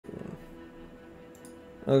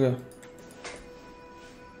Okay.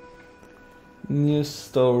 New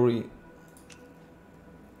story.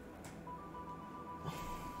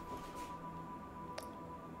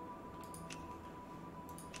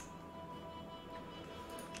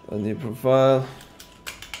 A new profile.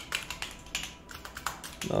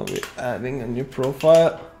 Now we're adding a new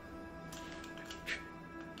profile.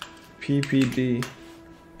 PPD.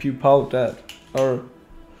 Pupil dead. Or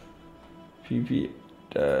PP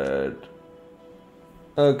dead.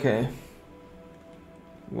 Okay.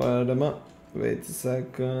 Wait a minute. Wait a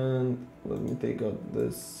second. Let me take out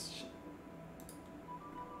this.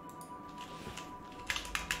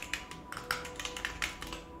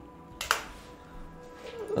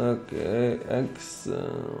 Okay, X.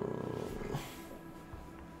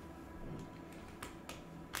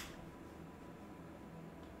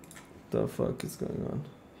 The fuck is going on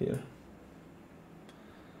here?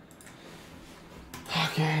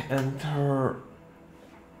 Okay, enter.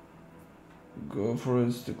 Go for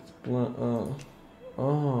it. Oh,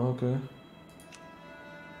 okay.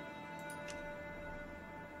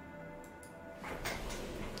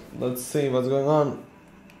 Let's see what's going on.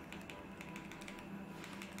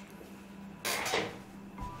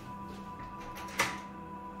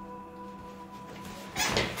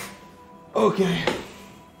 Okay.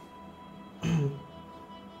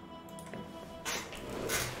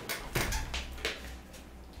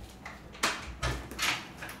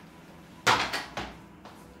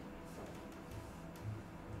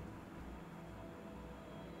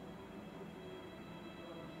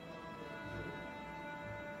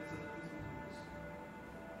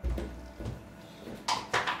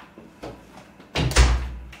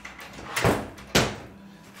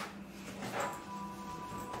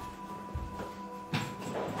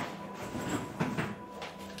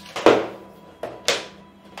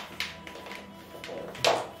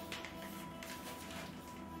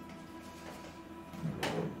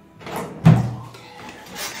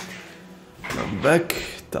 Back,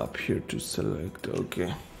 tap here to select,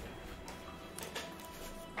 okay.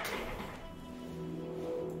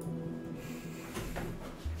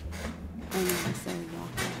 I necessarily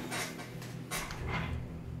walked out.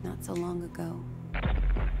 Not so long ago,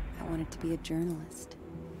 I wanted to be a journalist.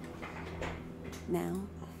 Now,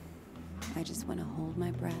 I just want to hold my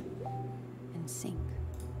breath and sink.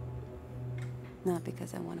 Not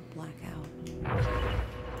because I want to black out,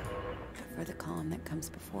 but for the calm that comes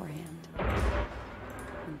beforehand.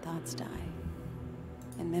 When thoughts die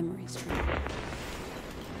and memories shrink.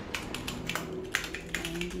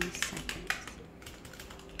 90 seconds.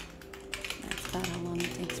 That's about how long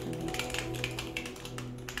it takes for me.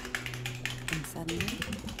 And suddenly,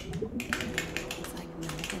 it's like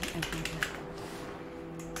none of it ever happened.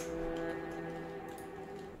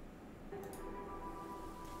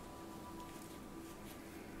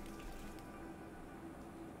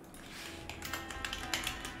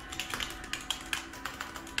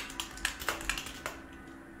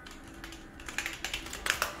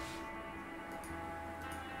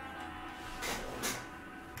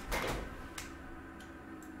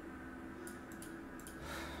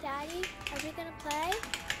 Daddy, are we gonna play?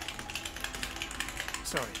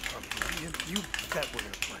 Sorry, you bet we're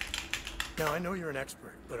gonna play. Now, I know you're an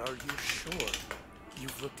expert, but are you sure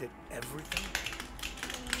you've looked at everything?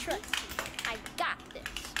 Trust me, I got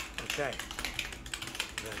this. Okay.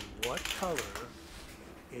 Then what color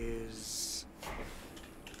is...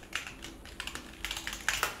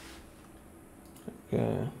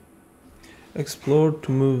 Okay. Explore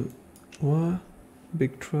to move. What?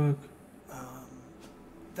 Big truck.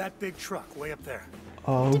 that big truck way up there?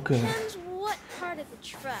 Oh, okay. Depends what part of the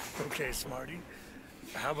truck. Okay, Smarty.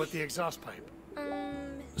 How about the exhaust pipe?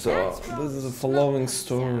 So, that's where this is a the following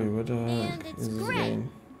smoke comes story. out. What the heck And it's is this great.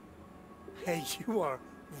 game? Hey, you are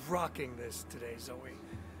rocking this today, Zoe.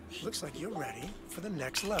 Looks like you're ready for the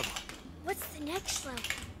next level. What's the next level?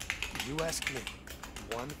 You ask me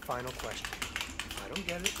one final question. If I don't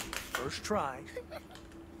get it on the first try,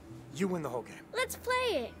 you win the whole game. Let's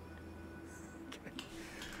play it. Okay.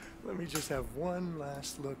 Let me just have one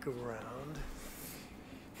last look around.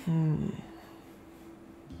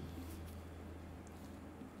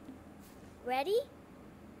 Ready?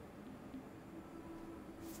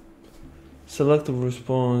 Select the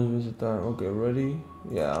response, visit time. Okay, ready?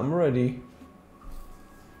 Yeah, I'm ready.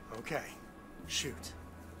 Okay, shoot.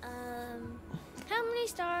 How many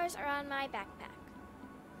stars are on my backpack?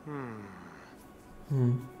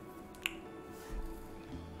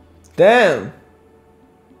 Damn!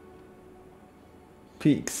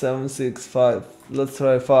 Peak 765. Let's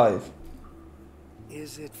try 5.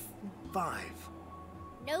 Is it 5?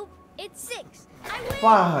 Nope, it's 6. I win! 5!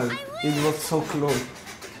 I win! It was so close.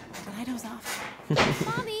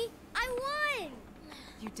 Mommy, I won!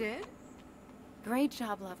 You did? Great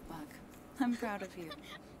job, Love Bug. I'm proud of you.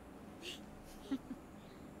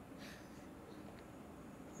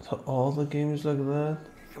 So all the games like that?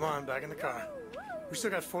 Come on, back in the car. We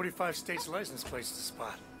still got 45 states license plates to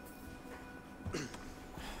spot.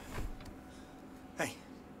 Hey.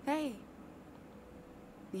 Hey.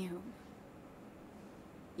 You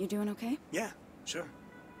doing okay? Yeah, sure.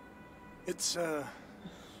 It's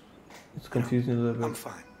confusing a little I'm bit.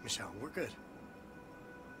 fine, Michelle. We're good.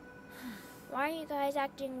 Why are you guys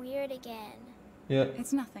acting weird again? Yeah.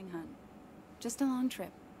 It's nothing, hon. Just a long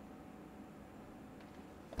trip.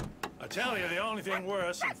 I tell you, the only thing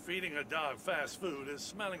worse than feeding a dog fast food is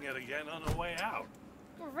smelling it again on the way out.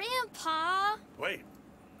 Grandpa! Wait,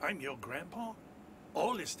 I'm your grandpa?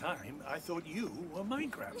 All this time, I thought you were my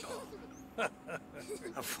grandpa.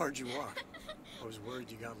 How far'd you walk? I was worried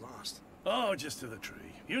you got lost. Oh, just to the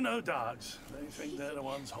tree. You know dogs. They think they're the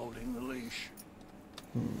ones holding the leash.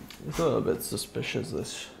 It's a little bit suspicious,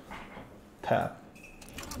 this tap.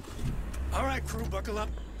 All right, crew, buckle up.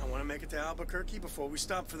 I want to make it to Albuquerque before we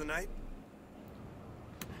stop for the night.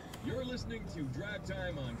 You're listening to Drive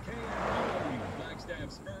Time on KMOW,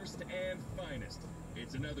 Flagstaff's first and finest.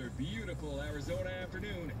 It's another beautiful Arizona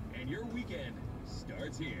afternoon, and your weekend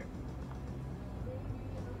starts here.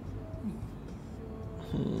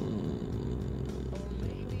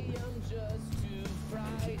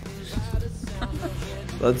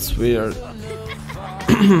 That's weird.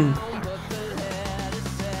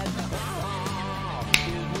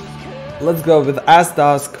 Let's go with As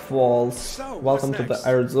Dusk Falls. So, Welcome what's to the next?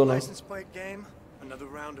 Arizona. License plate game? Another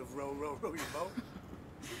round of row your boat?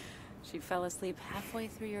 She fell asleep halfway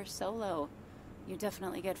through your solo. You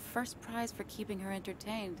definitely get first prize for keeping her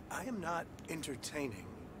entertained. I am not entertaining.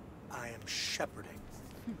 I am shepherding.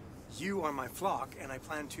 You are my flock, and I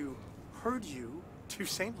plan to herd you to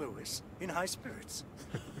St. Louis in high spirits.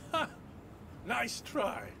 Nice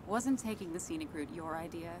try. Wasn't taking the scenic route your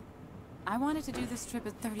idea? I wanted to do this trip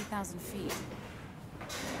at 30,000 feet.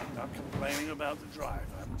 I'm not complaining about the drive.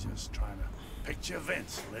 I'm just trying to picture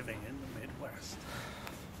Vince living in the Midwest.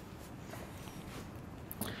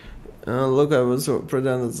 Look, I was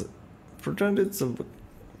pretend it's a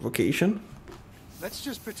vacation. Let's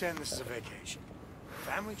just pretend this is a vacation.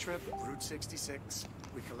 Family trip, Route 66.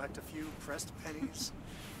 We collect a few pressed pennies,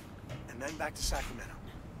 and then back to Sacramento.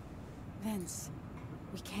 Vince,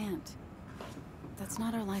 we can't. That's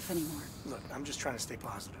not our life anymore. Look, I'm just trying to stay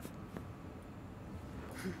positive.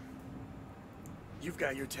 You've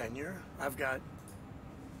got your tenure. I've got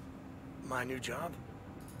my new job.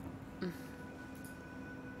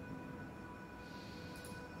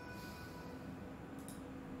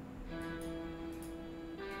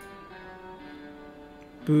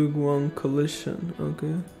 Big one collision,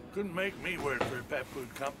 okay. Couldn't make me work for a pet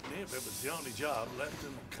food company if it was the only job left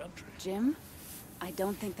in the country. Jim, I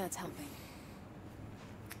don't think that's helping.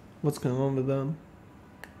 What's going on with them?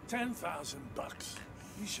 $10,000.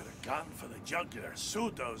 You should have gone for the jugular.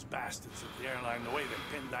 Sued those bastards at the airline the way they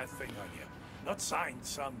pinned that thing on you. Not signed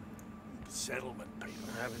some settlement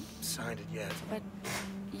paper. I haven't signed it yet. But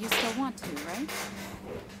you still want to, right?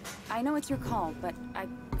 I know it's your call, but I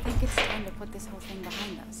think it's time to put this whole thing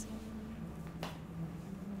behind us.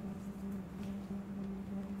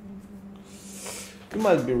 You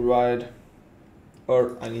might be right.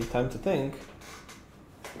 Or I need time to think.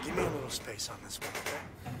 Give me a little space on this one, okay?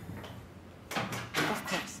 Of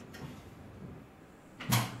course.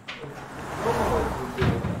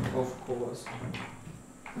 Of course.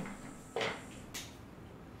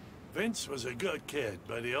 Vince was a good kid,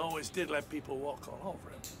 but he always did let people walk all over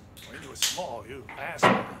him. When you were small, you asked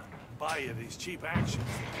him to buy you these cheap action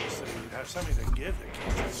figures so you'd have something to give the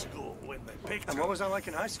kids at school when they picked And them. what was I like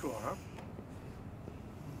in high school, huh?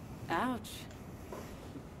 Ouch.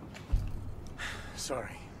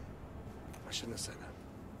 Sorry. I shouldn't have said that.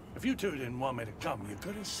 If you two didn't want me to come, you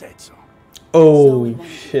could have said so. Oh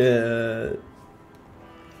shit.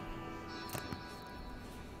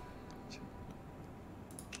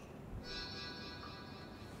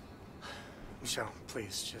 Michelle,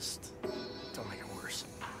 please, just don't make it worse.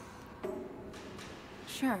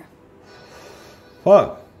 Sure.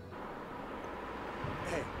 Fuck.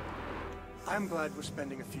 Hey, I'm glad we're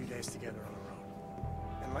spending a few days together on the road.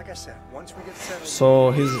 And like I said, once we get settled...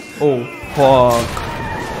 So he's... Oh, fuck.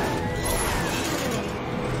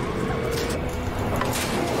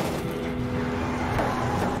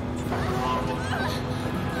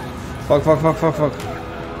 Fuck.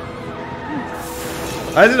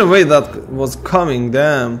 I didn't wait that was coming,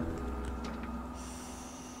 damn.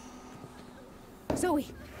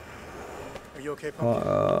 Are you okay, Pumpkin?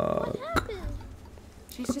 What happened?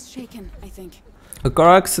 She's just shaken, I think. A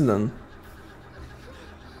car accident.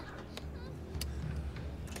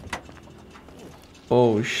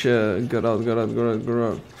 Oh shit, get out, get out, get out, get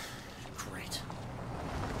out. Great.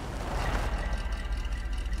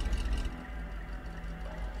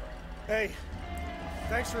 Hey,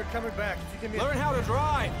 thanks for coming back. If you give me Learn how to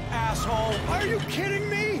drive, asshole! Are you kidding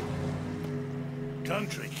me?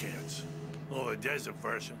 Country kids. Or a desert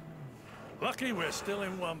version. Lucky we're still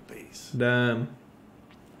in one piece. Damn.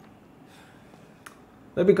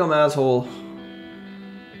 They become asshole.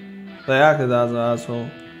 They acted as an asshole.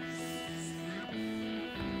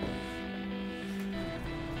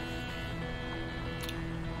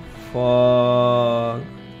 Fuck.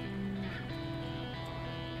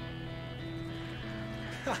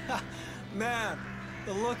 Man,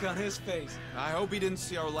 the look on his face. I hope he didn't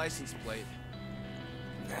see our license plate.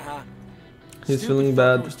 Nah. He's feeling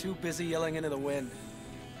bad. Was too busy yelling into the wind.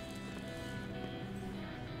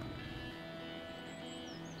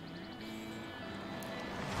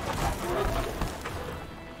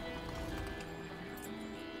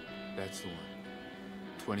 That's the one.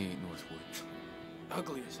 28 Northwood.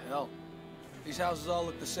 Ugly as hell. These houses all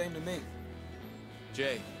look the same to me.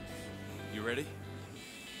 Jay, you ready?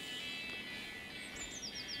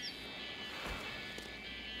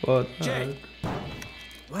 What? Jay.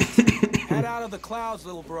 What? Head out of the clouds,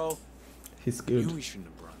 little bro. He's Knew good. we shouldn't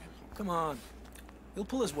have brought him. Come on. He'll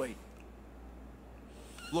pull his weight.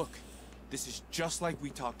 Look, this is just like we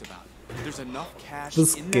talked about. There's enough cash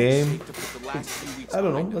This in game, that safe to put the last few weeks I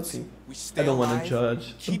don't know. behind Let's us. see. We stay I don't want alive, to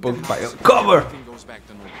judge the keep book the by a house, cover. everything goes back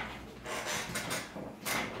to normal.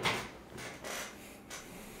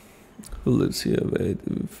 Who lives here? Wait,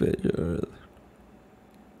 figure.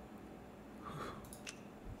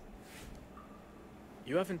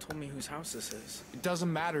 You haven't told me whose house this is. It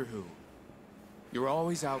doesn't matter who. You're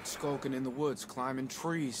always out skulking in the woods, climbing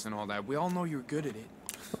trees and all that. We all know you're good at it.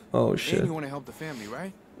 Oh And shit. you want to help the family,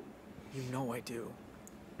 right? You know I do.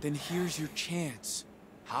 Then here's your chance.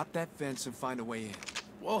 Hop that fence and find a way in.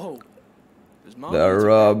 Whoa. There's The mountains.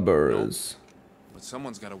 robbers. But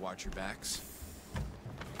someone's got to watch your backs.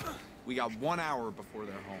 We got 1 hour before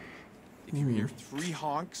they're home. If you hear 3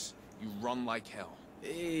 honks, you run like hell.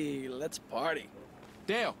 Hey, let's party.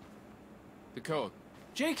 Dale, the code.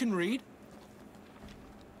 Jay can read.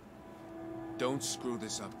 Don't screw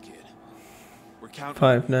this up, kid. We're counting.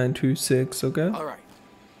 5926. Okay. All right.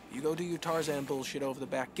 You go do your Tarzan bullshit over the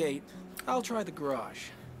back gate. I'll try the garage.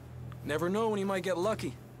 Never know when you might get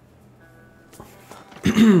lucky.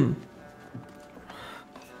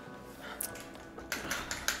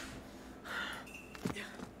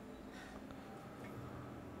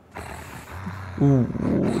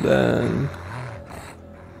 Ooh, then.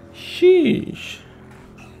 Sheesh.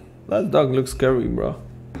 That dog looks scary, bro.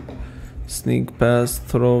 Sneak past,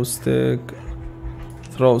 throw stick.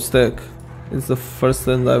 Throw stick. It's the first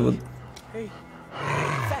thing I would. Hey.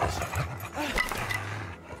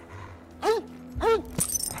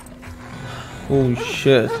 Oh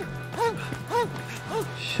shit.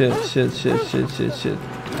 Shit, shit, shit, shit, shit, shit.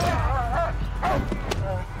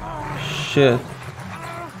 Shit.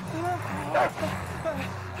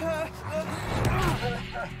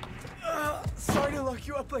 Sorry to lock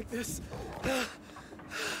you up like this.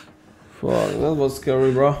 Fuck, that was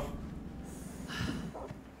scary, bro.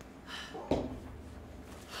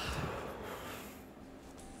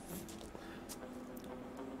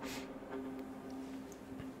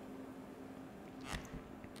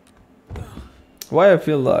 Why I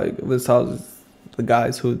feel like this house is the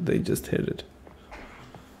guys who they just hit it.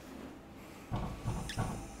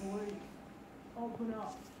 Open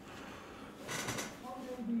up.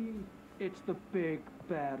 It's the big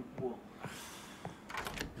bad wolf.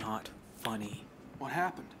 Not funny. What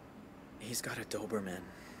happened? He's got a Doberman.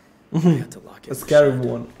 I had to lock it. A scary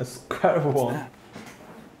one. A scary one. That?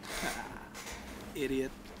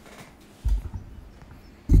 Idiot.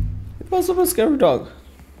 It was a scary dog.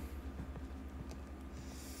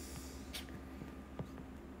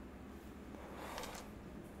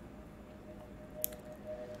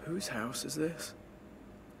 Whose house is this?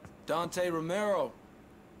 Dante Romero,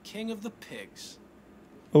 king of the pigs.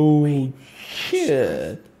 Oh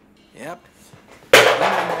shit. Yep.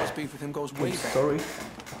 My mom's beef with him goes way back. Sorry.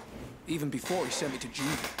 Even before he sent me to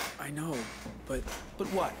juvie. I know, but But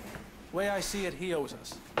what? Way I see it, he owes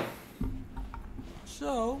us.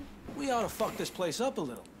 So, we ought to fuck this place up a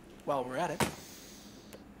little while we're at it.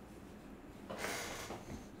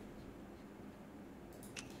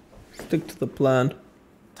 Stick to the plan.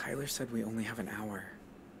 Tyler said we only have an hour.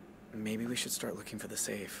 Maybe we should start looking for the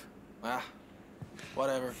safe. Ah,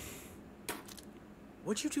 whatever.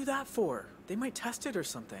 What'd you do that for? They might test it or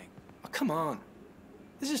something. Oh, come on.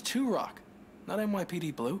 This is 2 Rock, not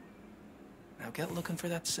NYPD Blue. Now get looking for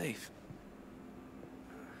that safe.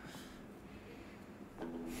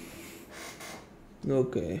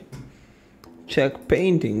 Okay. Check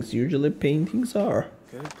paintings. Usually paintings are.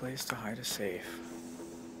 Good place to hide a safe.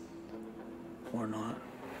 Or not.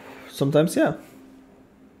 Sometimes, yeah.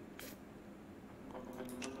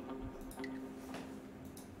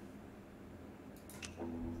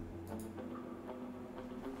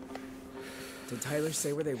 Did Tyler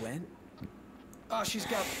say where they went? She's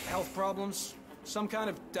got health problems. Some kind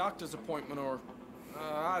of doctor's appointment or...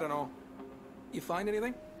 I don't know. You find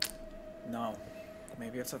anything? No.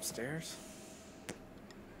 Maybe it's upstairs?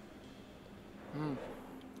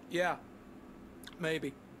 Yeah.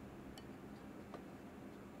 Maybe.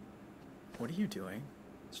 What are you doing?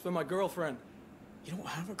 It's for my girlfriend. You don't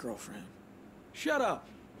have a girlfriend. Shut up.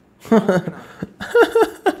 That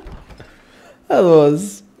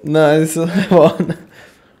was nice one.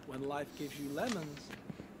 When life gives you lemons.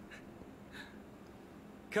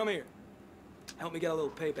 Come here. Help me get a little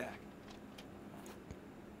payback.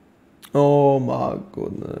 Oh my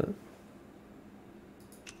goodness.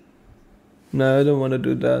 No, I don't want to do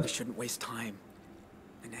We that. shouldn't waste time.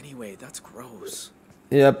 And anyway, that's gross.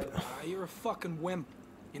 Yep. You're a fucking wimp.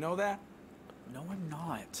 You know that? No, I'm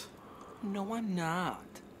not. No, I'm not.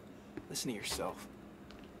 Listen to yourself.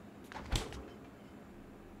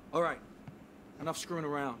 All right. Enough screwing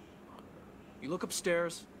around. You look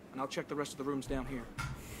upstairs, and I'll check the rest of the rooms down here.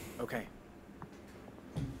 Okay.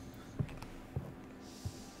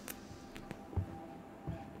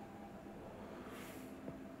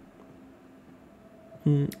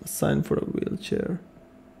 Sign for a wheelchair.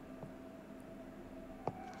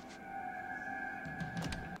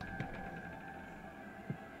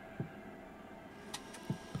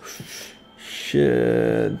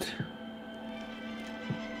 Shit.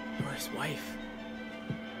 You're his wife.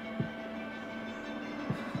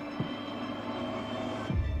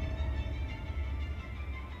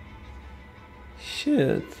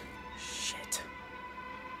 Shit. Shit.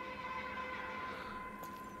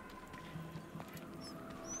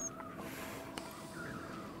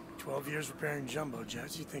 Years repairing jumbo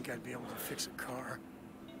jets, you think I'd be able to fix a car?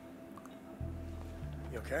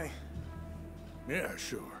 You okay? Yeah,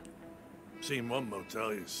 sure. Seen one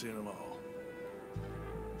motel, you've seen them all.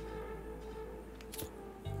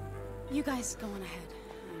 You guys go on ahead.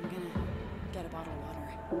 I'm gonna get a bottle of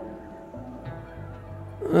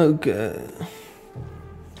water. Okay.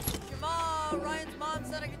 Your mom! Ryan's mom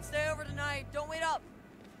said I could stay over tonight. Don't wait up.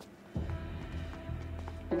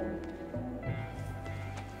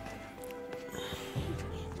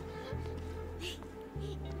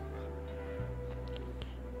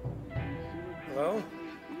 Hello?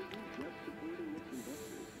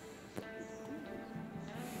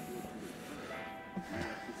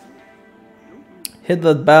 Hit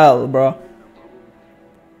that bell, bro.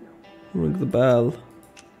 Ring the bell.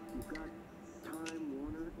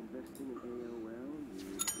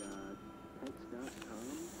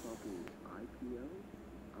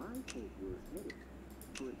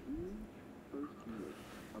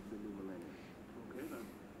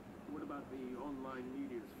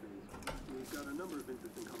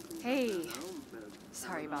 Hey.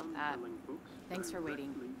 Sorry about that. Thanks for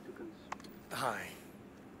waiting. Hi.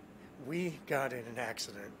 We got in an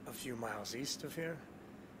accident a few miles east of here.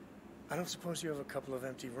 I don't suppose you have a couple of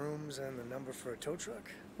empty rooms and the number for a tow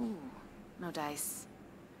truck? Ooh, no dice.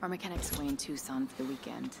 Our mechanic's away in Tucson for the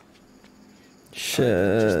weekend. Just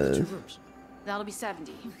the 2 Shit. rooms. That'll be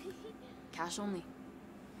 70. Cash only.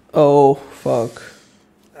 Oh, fuck.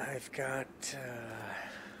 I've got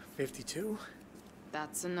 52.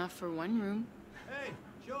 That's enough for 1 room. Hey,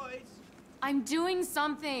 Joyce! I'm doing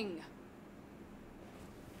something!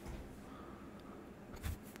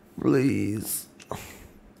 Please.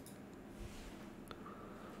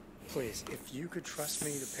 Please, if you could trust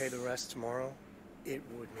me to pay the rest tomorrow, it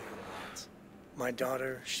would mean a lot. My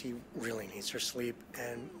daughter, she really needs her sleep,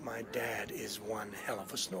 and my dad is one hell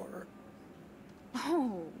of a snorer.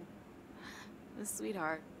 Oh, the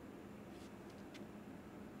sweetheart.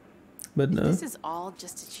 But no. This is all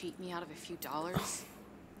just to cheat me out of a few dollars.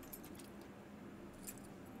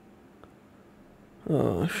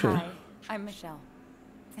 Oh, shit. Hi, I'm Michelle.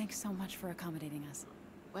 Thanks so much for accommodating us.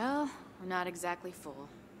 Well, we're not exactly full.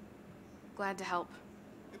 Glad to help.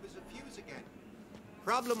 It was a fuse again.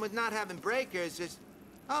 Problem with not having breakers is...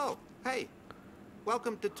 Oh, hey.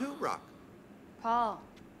 Welcome to 2 Rock. Paul,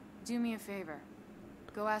 do me a favor.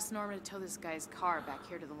 Go ask Norman to tow this guy's car back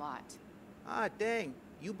here to the lot. Ah, dang.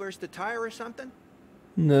 You burst a tire or something?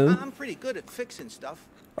 No. I'm pretty good at fixing stuff.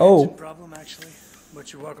 Oh. Engine problem, actually,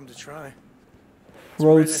 but you're welcome to try.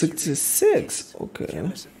 Road 66. Okay. Can't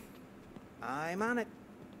miss it. I'm on it.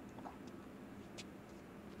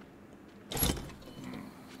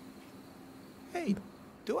 Hey,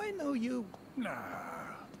 do I know you? Nah,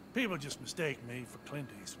 people just mistake me for Clint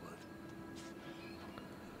Eastwood.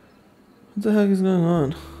 What the heck is going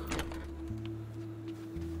on?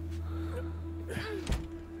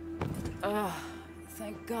 Ugh,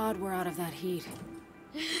 thank God we're out of that heat.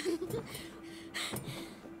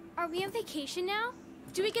 Are we on vacation now?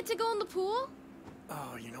 Do we get to go in the pool?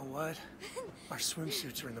 Oh, you know what? Our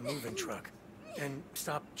swimsuits are in the moving truck. And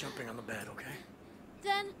stop jumping on the bed, okay?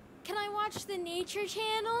 Then, can I watch the Nature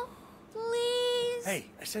Channel? Please? Hey,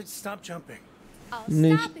 I said stop jumping. I'll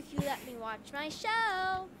stop if you let me watch my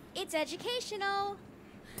show. It's educational.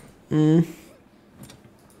 Let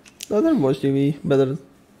them watch TV. Better.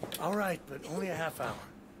 All right, but only a half hour.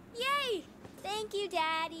 Yay! Thank you,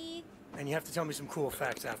 Daddy. And you have to tell me some cool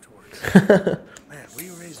facts afterwards. Man, we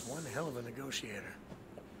raised one hell of a negotiator.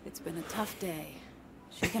 It's been a tough day.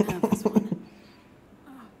 She can have this one.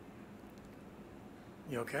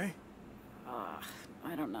 You okay?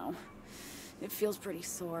 I don't know. It feels pretty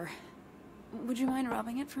sore. Would you mind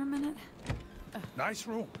rubbing it for a minute? Nice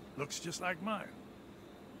room. Looks just like mine.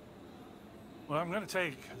 Well, I'm gonna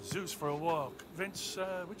take Zeus for a walk. Vince,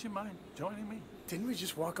 would you mind joining me? Didn't we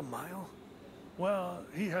just walk a mile? Well,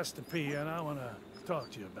 he has to pee, and I want to talk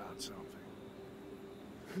to you about something.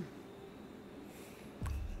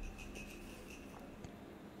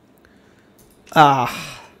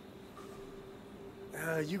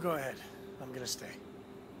 You go ahead. I'm gonna stay.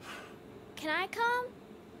 Can I come?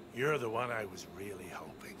 You're the one I was really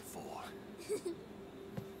hoping for.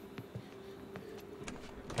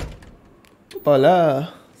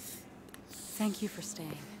 Hola. Thank you for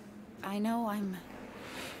staying. I know I'm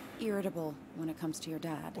irritable when it comes to your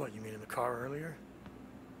dad. What, you mean in the car earlier?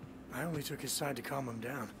 I only took his side to calm him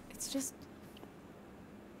down. It's just...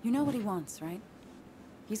 You know what he wants, right?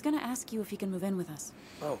 He's gonna ask you if he can move in with us.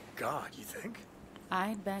 Oh, God, you think?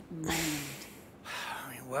 I'd bet money.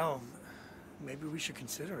 I mean, well, maybe we should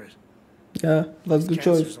consider it. Yeah, that's a good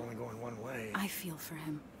choice. Cancer's only going one way. I feel for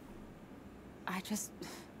him. I just...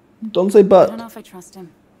 Don't say I but. don't know if I trust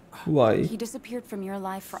him. Why? He disappeared from your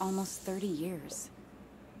life for almost 30 years.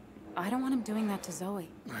 I don't want him doing that to Zoe.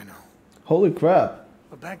 I know. Holy crap.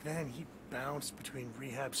 But back then, he bounced between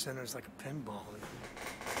rehab centers like a pinball.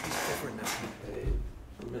 He's different now.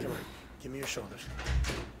 Come on, give me your shoulders.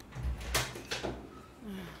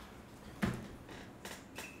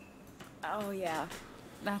 Oh, yeah.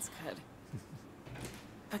 That's good.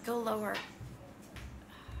 But go lower.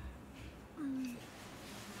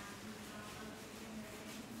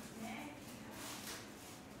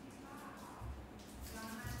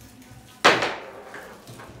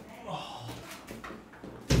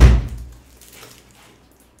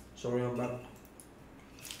 Sorry, I'm back.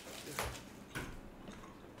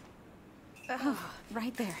 Oh,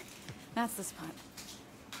 right there. That's the spot.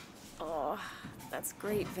 Oh, that's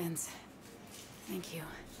great, Vince. Thank you.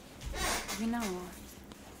 You know,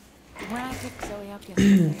 when I picked Zoe up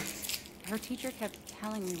yesterday, her teacher kept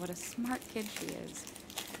telling me what a smart kid she is.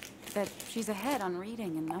 That she's ahead on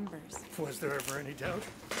reading and numbers. Was there ever any doubt?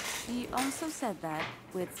 She also said that,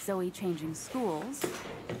 with Zoe changing schools,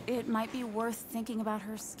 it might be worth thinking about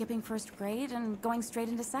her skipping first grade and going straight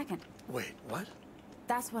into second. Wait, what?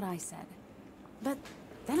 That's what I said. But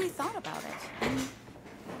then I thought about it, and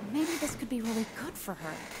maybe this could be really good for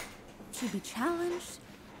her. She'd be challenged,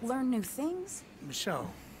 learn new things.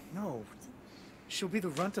 Michelle, no. She'll be the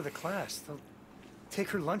runt of the class. They'll take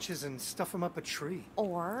her lunches and stuff them up a tree.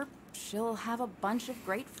 Or she'll have a bunch of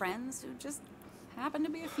great friends who just happen to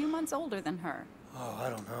be a few months older than her. Oh, I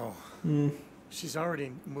don't know. She's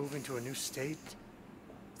already moving to a new state.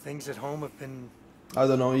 Things at home have been... I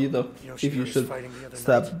don't know either. You know, if you should fighting the other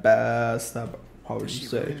step back, step... How would Does you she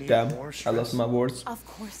say? really need Damn, more I lost stress? my words. Of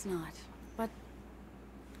course not. But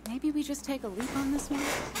maybe we just take a leap on this one?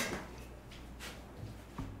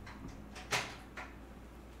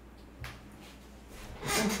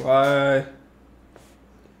 Why?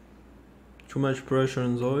 Too much pressure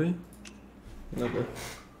on Zoe? Never.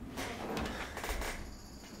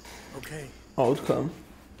 Okay, Outcome.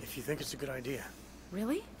 if you think it's a good idea.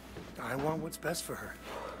 Really? I want what's best for her.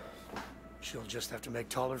 She'll just have to make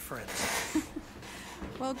taller friends.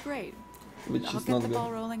 Well, great. Which I'll is get not the good.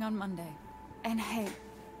 ball rolling on Monday. And hey,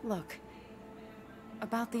 look.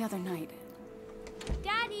 About the other night.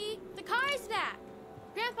 Daddy, the car's back.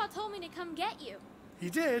 Grandpa told me to come get you. He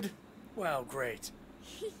did? Well, great.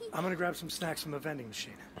 I'm gonna grab some snacks from the vending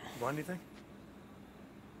machine. Want anything?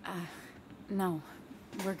 No.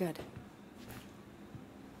 We're good.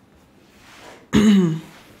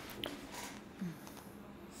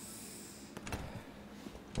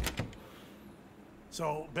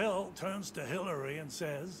 So Bill turns to Hillary and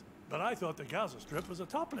says, "But I thought the Gaza Strip was a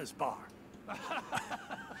topless bar."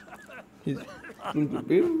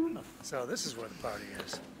 So this is where the party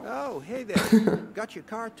is. Oh, hey there. Got your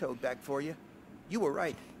car towed back for you. You were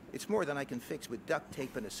right. It's more than I can fix with duct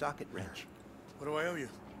tape and a socket wrench. What do I owe you?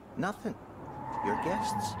 Nothing. Your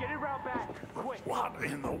guests. Get it route back. Quick. What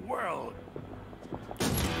in the world?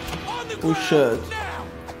 On the Oh shit. now!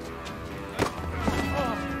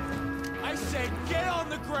 I said get on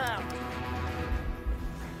the ground!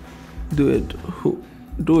 Do it.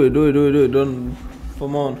 Do it. Don't.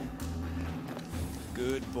 Come on.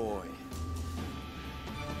 Good boy.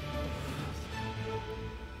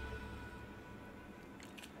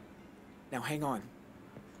 Now hang on.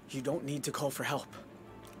 You don't need to call for help.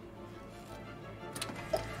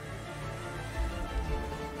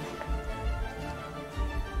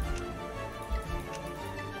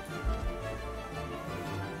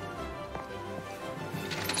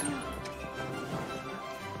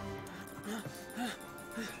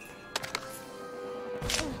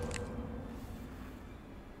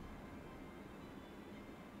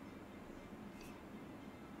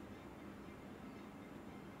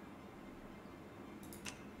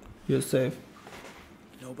 You're safe.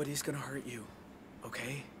 Nobody's gonna hurt you,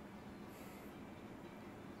 okay?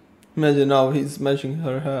 Imagine now he's smashing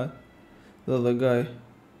her head. The other guy.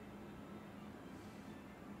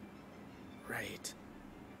 Right.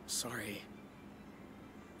 Sorry.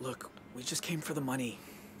 Look, we just came for the money.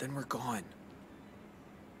 Then we're gone.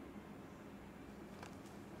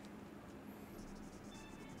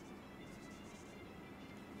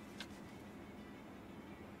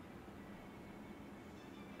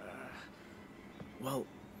 Well,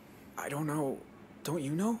 I don't know. Don't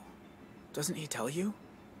you know? Doesn't he tell you?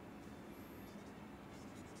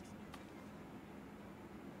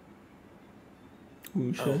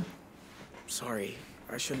 Oh shit. Oh, sorry.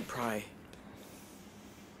 I shouldn't pry.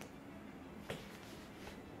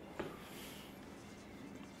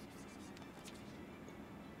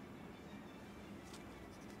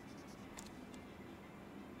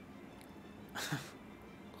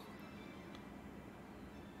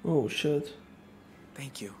 Oh shit.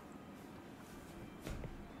 Thank you.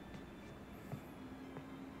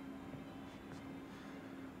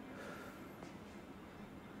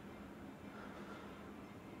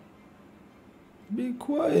 Be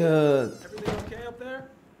quiet. Everything okay up there?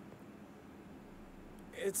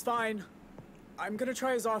 It's fine. I'm gonna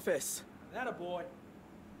try his office. That boy.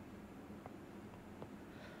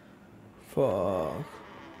 Fuck.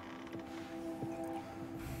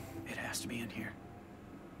 It has to be in here.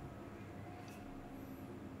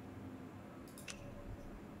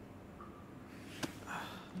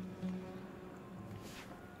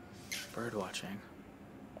 Bird watching.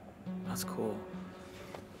 That's cool.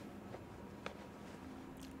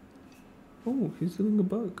 Oh, he's doing a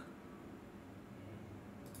bug.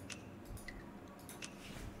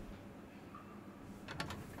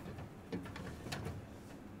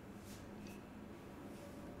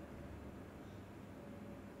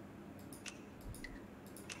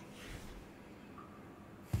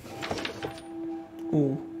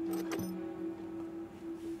 Oh.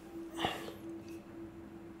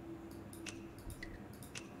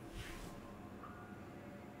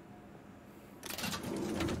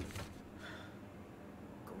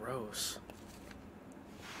 Gross.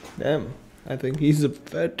 Damn, I think he's a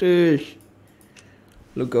fetish.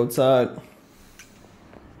 Look outside.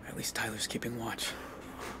 At least Tyler's keeping watch.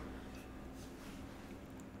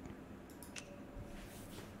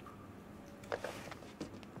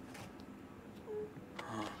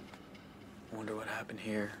 Huh. Wonder what happened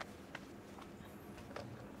here.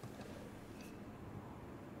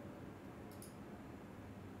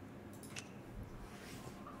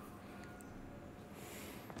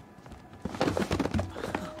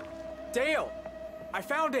 Dale! I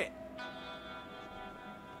found it!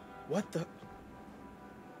 What the?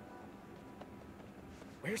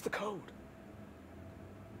 Where's the code?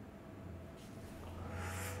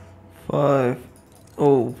 5.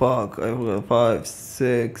 Oh fuck, I forgot 5,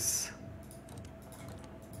 6.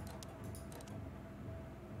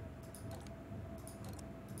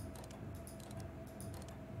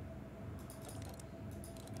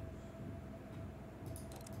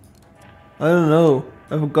 I don't know.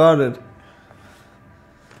 I forgot it.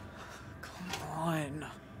 Come on.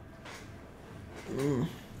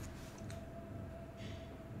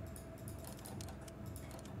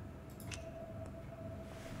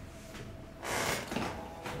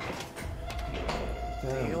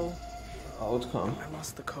 Dale? Outcome. I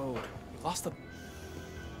lost the code. You lost the...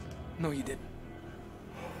 No, you didn't.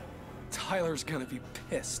 Tyler's gonna be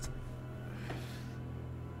pissed.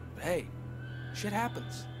 But hey, shit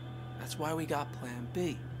happens. That's why we got Plan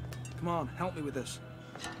B. Come on, help me with this.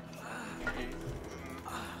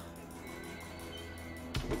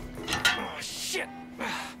 Oh, shit!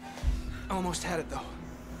 Almost had it, though.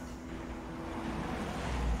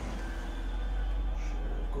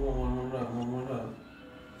 Go on, one more round.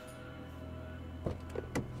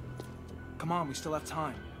 Come on, we still have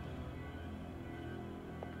time.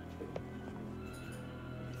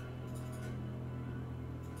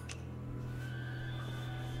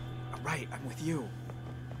 All right, I'm with you.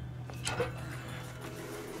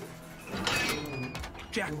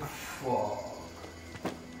 Jackpot. Whoa.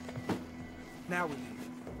 Now we leave.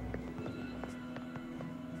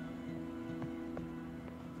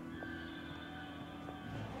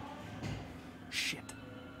 Shit.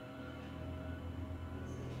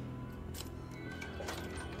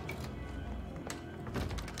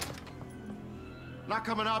 Not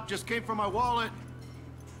coming up, just came from my wallet.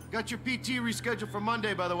 Got your PT rescheduled for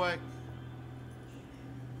Monday, by the way.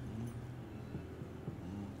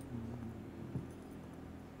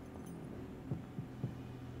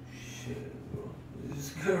 Shit, bro. This is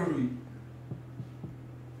scary.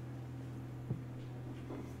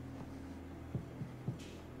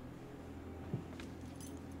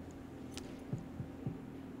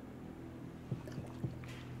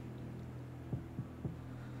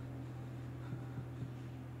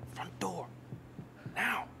 Front door.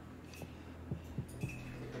 Now.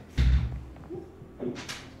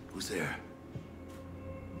 Who's there?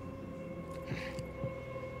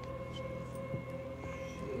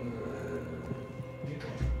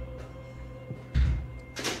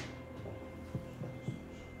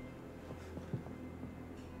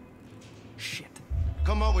 Shit.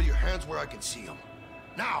 Come out with your hands where I can see them.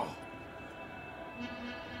 Now!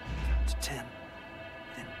 To 10.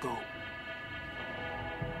 Then go.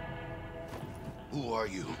 Who are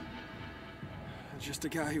you? Just a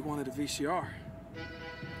guy who wanted a VCR.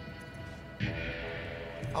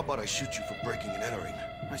 How about I shoot you for breaking and entering?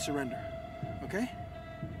 I surrender. Okay?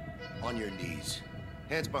 On your knees.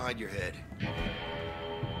 Hands behind your head.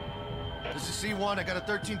 This is C1. I got a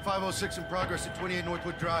 13506 in progress at 28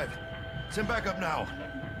 Northwood Drive. Send back up now.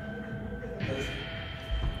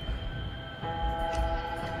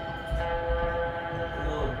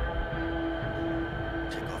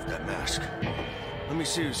 Take off that mask. Let me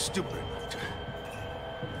see who's stupid enough to...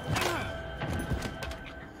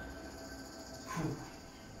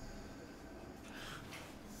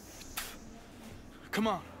 Come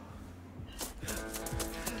on.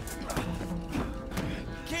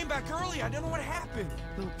 Came back early. I don't know what happened.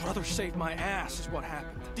 Little brother saved my ass is what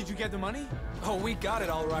happened. Did you get the money? Oh, we got it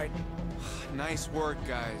all right. Nice work,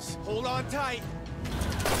 guys. Hold on tight.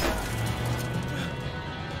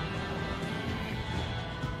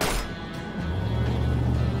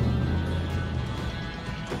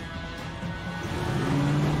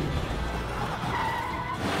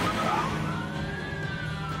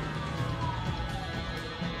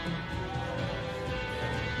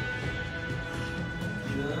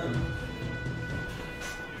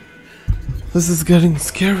 This is getting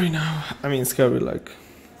scary now. I mean, scary like.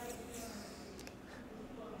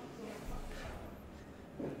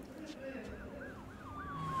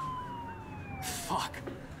 Fuck.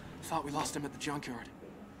 Thought we lost him at the junkyard.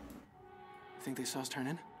 Think they saw us turn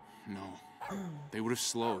in? No. They would have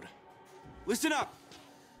slowed. Listen up!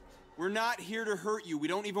 We're not here to hurt you. We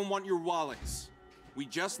don't even want your wallets. We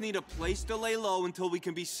just need a place to lay low until we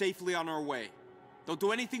can be safely on our way. Don't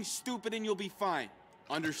do anything stupid and you'll be fine.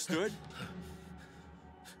 Understood?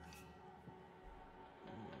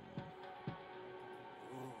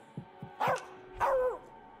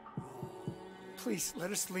 Please,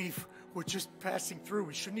 let us leave. We're just passing through.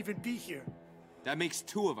 We shouldn't even be here. That makes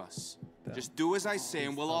two of us. Just do as I say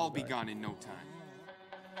and we'll all be gone in no time.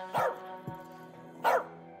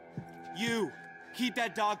 You! Keep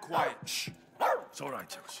that dog quiet. Shh. It's all right,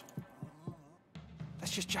 Toots.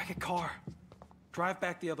 Let's just jack a car. Drive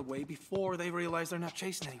back the other way before they realize they're not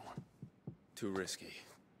chasing anyone. Too risky.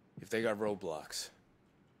 If they got roadblocks.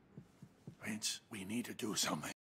 Vince, we need to do something.